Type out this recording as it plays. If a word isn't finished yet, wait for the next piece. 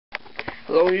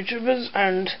Hello YouTubers,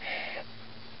 and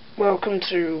welcome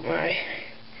to my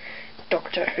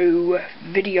Doctor Who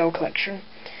video collection.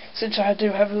 Since I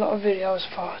do have a lot of videos,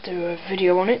 I thought I'd do a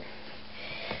video on it.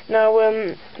 Now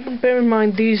bear in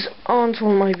mind these aren't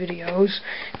all my videos,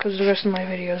 because the rest of my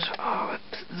videos are up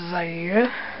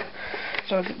there,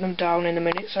 so I'll get them down in a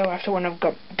minute. So after when I've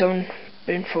got done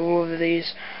being through all of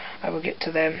these, I will get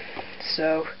to them.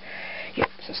 So yeah,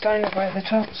 so starting off right at the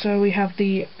top, so we have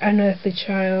the Unearthly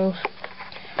Child.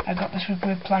 I got this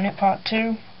with Planet Part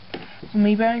 2 from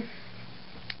eBay.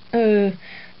 The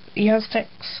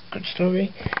Aztecs, good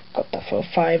story. Got that for a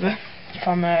 £5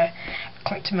 from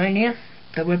Collectomania.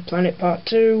 The Web Planet Part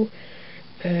 2.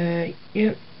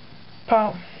 Yeah,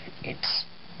 I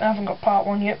haven't got Part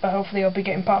 1 yet, but hopefully I'll be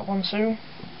getting Part 1 soon.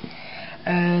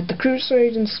 The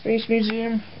Crusade and Space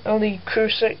Museum. Only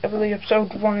Crusade, I believe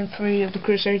episode 1 and 3 of the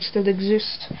Crusade still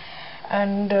exist,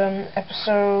 and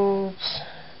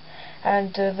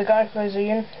the guy who plays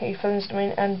Ian, he films them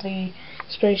in, and the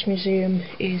Space Museum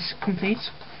is complete.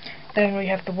 Then we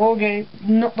have the War Game,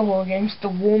 not the War Games, the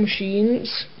War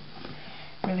Machines.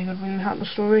 Really good William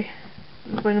Hartnell story,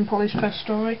 Gwen and Polly's first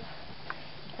story.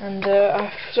 And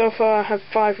so far I have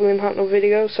 5 William Hartnell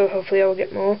videos, so hopefully I will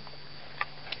get more.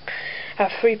 I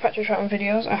have 3 Patrick Troughton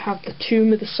videos. I have The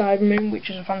Tomb of the Cybermen, which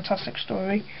is a fantastic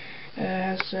story.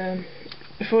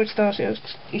 Before it starts,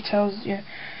 it tells you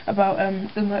about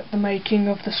the making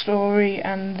of the story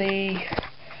and the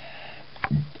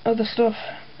other stuff.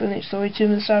 Brilliant story,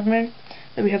 Tomb of the Cybermen.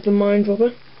 Then we have The Mind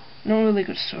Robber. Not a really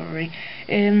good story.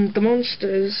 The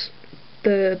monsters,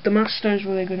 the master is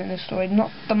really good in this story.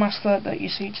 Not the master that you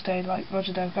see today, like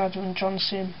Roger Delgado and John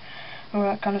Sim, all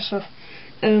that kind of stuff.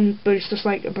 But it's just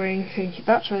like a brain thing.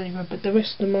 That's really good. But the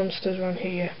rest of the monsters around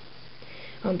here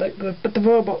aren't that good. But the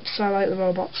robots, I like the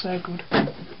robots, they're good.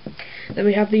 Then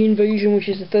we have The Invasion, which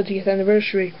is the 30th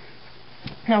anniversary.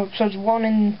 Now episodes 1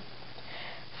 and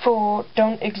 4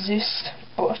 don't exist,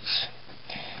 but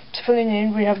to fill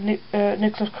in we have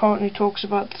Nicholas Courtney talks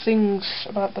about things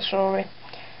about the story,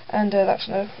 and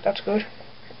that's good.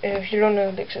 If you don't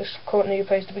know Nicholas Courtney, who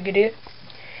plays the big idiot.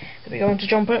 Then we go on to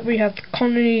jump up. We have The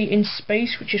Colony in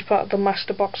Space, which is part of the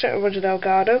Master box set of Roger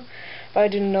Delgado, but I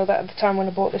didn't know that at the time when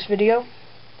I bought this video.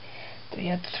 Then we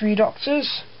had The Three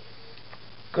Doctors,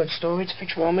 good story to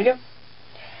feature Omega.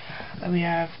 Then we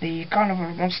have The Carnival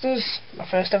of Monsters, my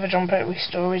first ever John Pertwee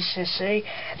story to see.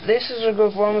 This is a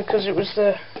good one because it was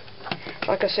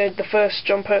like I said, the first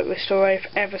John Pertwee story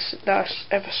that I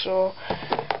ever saw.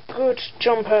 Good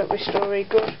John Pertwee story,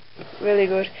 good, really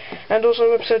good. And also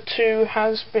episode 2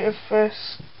 has a bit of a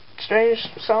strange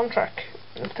soundtrack,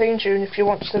 the theme tune if you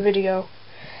watch the video.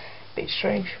 Bit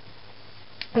strange.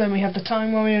 And then we have The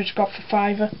Time Warrior, which I got for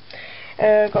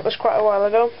 £5. Got this quite a while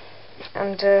ago,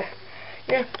 and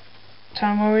yeah,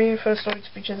 Time Warrior, first story to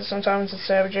feature the Sometimes and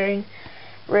Sarah Jane,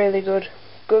 really good,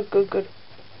 good.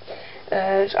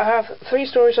 I have 3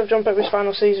 stories of John Pertwee's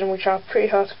final season which are pretty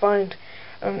hard to find,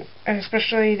 and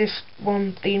especially this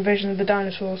one, The Invasion of the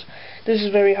Dinosaurs. This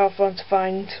is very hard for to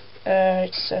find.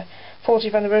 It's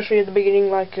 40th anniversary at the beginning,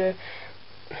 like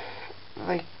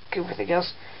everything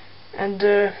else,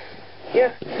 and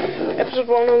yeah, episode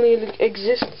 1 only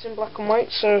exists in black and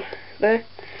white, so there.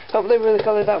 Hope they really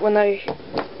coloured that when they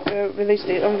released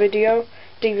it on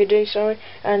DVD, sorry,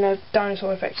 and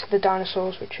Dinosaur Effects of the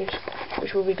Dinosaurs,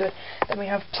 which will be good. Then we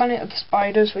have Planet of the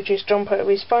Spiders, which is John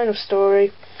Pertwee's final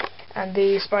story, and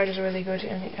the spiders are really good,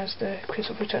 and it has the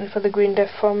crystal return for the Green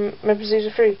Death from Member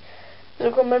Season 3. Is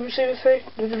it called Member Season 3?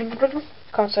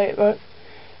 Can't say it right.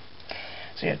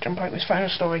 So yeah, John Pertwee's final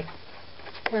story.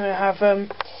 Then I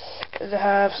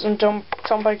have some Tom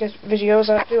Baker videos.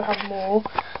 I do have more.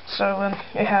 So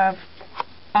we have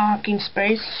Ark in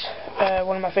Space,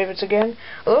 one of my favourites again.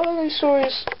 A lot of these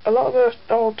stories, a lot of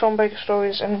the old Tom Baker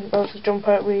stories, and most of the John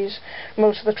Pertwees,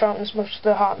 most of the Troughtons, most of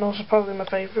the Hartnells are probably my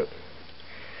favourite.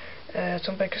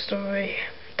 Tom Baker story.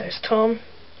 There's Tom,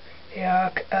 the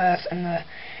Ark, Earth, and the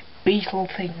Beetle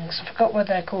things. I forgot what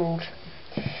they're called.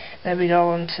 Then we go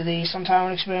on to the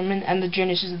Suntown Experiment and the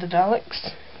Genesis of the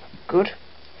Daleks. Good.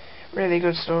 Really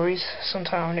good stories.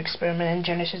 Suntown Experiment and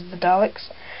Genesis of the Daleks.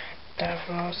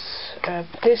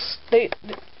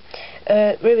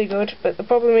 Really good, but the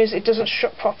problem is it doesn't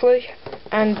shut properly,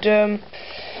 and it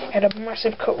had a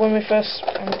massive cut when we first,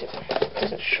 and it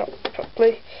doesn't shut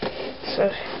properly.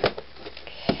 So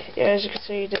yeah, as you can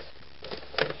see,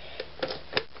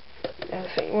 I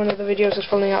think one of the videos is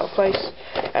falling out of place,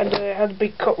 and it had a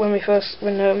big cut when I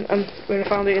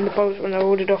found it in the post when I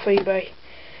ordered off eBay.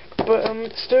 But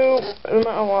still, no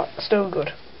matter what, still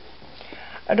good.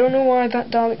 I don't know why that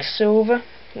Dalek's silver.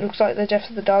 It looks like the Death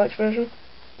of the Daleks version,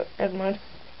 but never mind.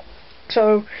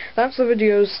 So that's the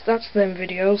videos. That's them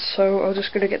videos. So I'm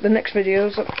just gonna get the next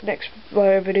videos,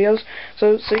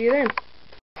 So see you then.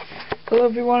 Hello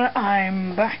everyone,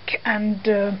 I'm back, and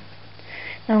now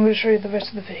I'm going to show you the rest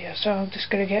of the video. So I'm just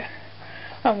going to get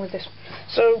on with this.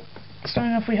 So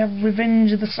starting off, we have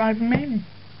Revenge of the Cybermen,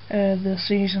 the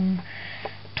season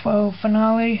 12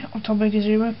 finale of Topic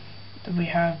Zero. Then we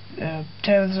have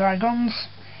Tale of the Zygons,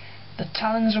 The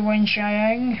Talons of Wen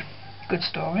Xiang, good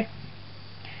story.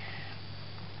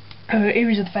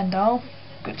 Eries of the Fendal,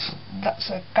 that's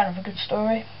a kind of a good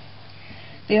story.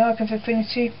 The Arc of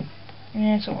Infinity,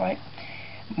 yeah, it's alright.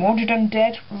 Mordred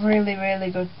Undead, really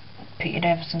good Peter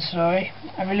Davison story.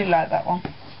 I really like that one.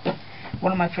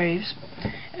 One of my faves.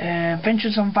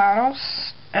 Ventures on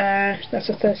Varos, that's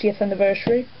the 30th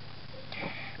anniversary.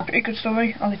 Pretty good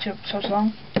story, only 2 episodes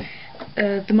long.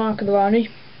 The Mark of the Rani,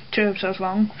 2 episodes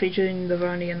long, featuring the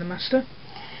Rani and the Master.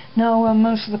 Now,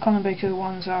 most of the Colin Baker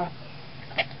ones are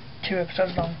 2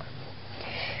 episodes long.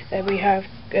 We have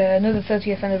another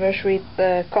 30th anniversary,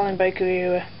 the Colin Baker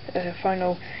era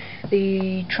final,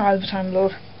 The Trial of the Time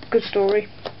Lord. Good story.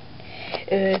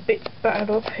 A bit battered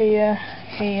up here.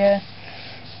 I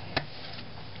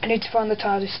need to find the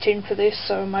TARDIS tin for this,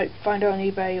 so I might find it on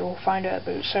eBay or find it at a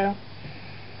boot sale.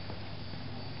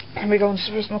 And we go on to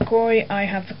Sir McCoy. I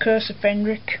have The Curse of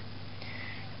Fenric.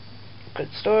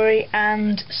 Good story.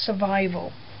 And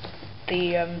Survival,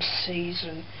 the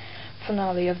season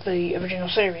finale of the original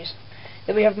series.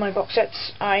 Then we have my box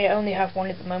sets. I only have one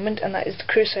at the moment, and that is the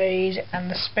Crusade and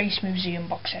the Space Museum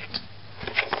box set,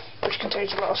 which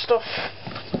contains a lot of stuff.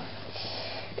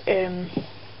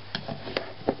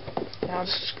 Now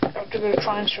I'm going to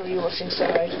try and show you what's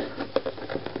inside.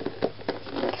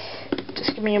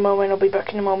 Just give me a moment, I'll be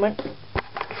back in a moment.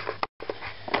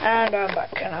 And I'm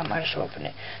back, and I managed to open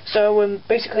it. So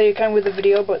basically it came with the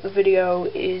video, but the video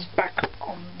is back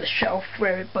on the shelf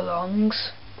where it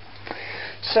belongs.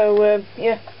 So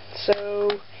yeah,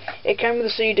 so it came with a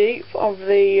CD of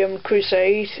the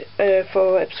Crusade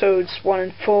for episodes 1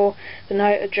 and 4, The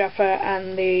Night of Jaffa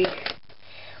and the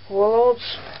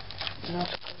Warlords.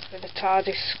 With the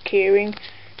TARDIS keyring,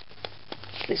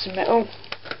 this is metal,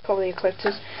 probably a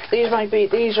collector's. These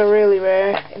are really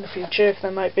rare in the future, if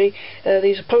there might be.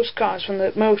 These are postcards from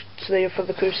mostly for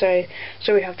the Crusade.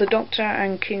 So we have the Doctor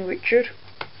and King Richard.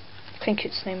 I think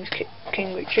its name is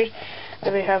King Richard.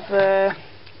 Then we have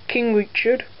King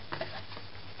Richard.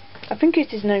 I think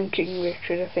it is named King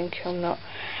Richard, I think, I'm not.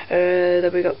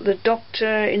 Then we got the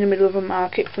Doctor in the middle of a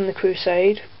market from the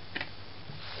Crusade.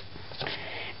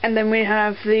 And then we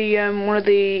have the one of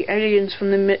the aliens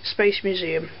from the Space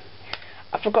Museum.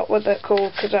 I forgot what they're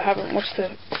called because I haven't watched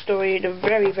the story in a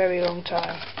very long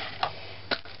time.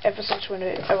 Ever since when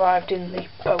it arrived in the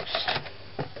post.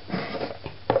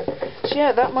 So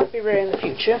yeah, that might be rare in the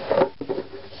future.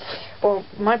 Or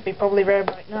might be probably rare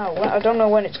right now. I don't know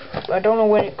when it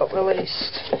got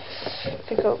released. I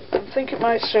think it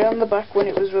might say on the back when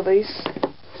it was released.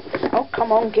 Oh,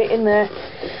 come on, get in there.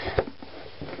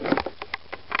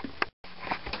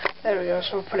 There we go,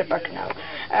 so we'll put it back now.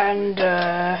 And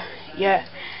yeah.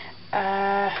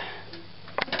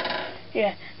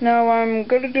 Now I'm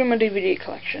gonna do my DVD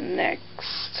collection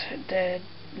next.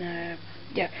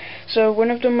 Yeah. So when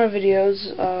I've done my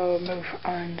videos, I'll move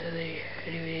on to the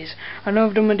DVDs. I know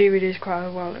I've done my DVDs quite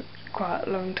a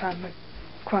long time,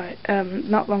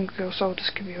 not long ago. So I'll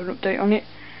just give you an update on it.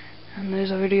 And there's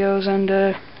the videos, and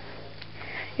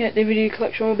yeah, DVD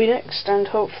collection will be next, and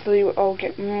hopefully I'll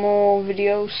get more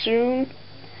videos soon.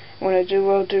 When I do,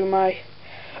 I'll do my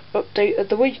update of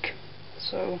the week.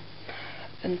 So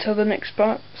until the next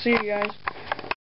part, see you guys.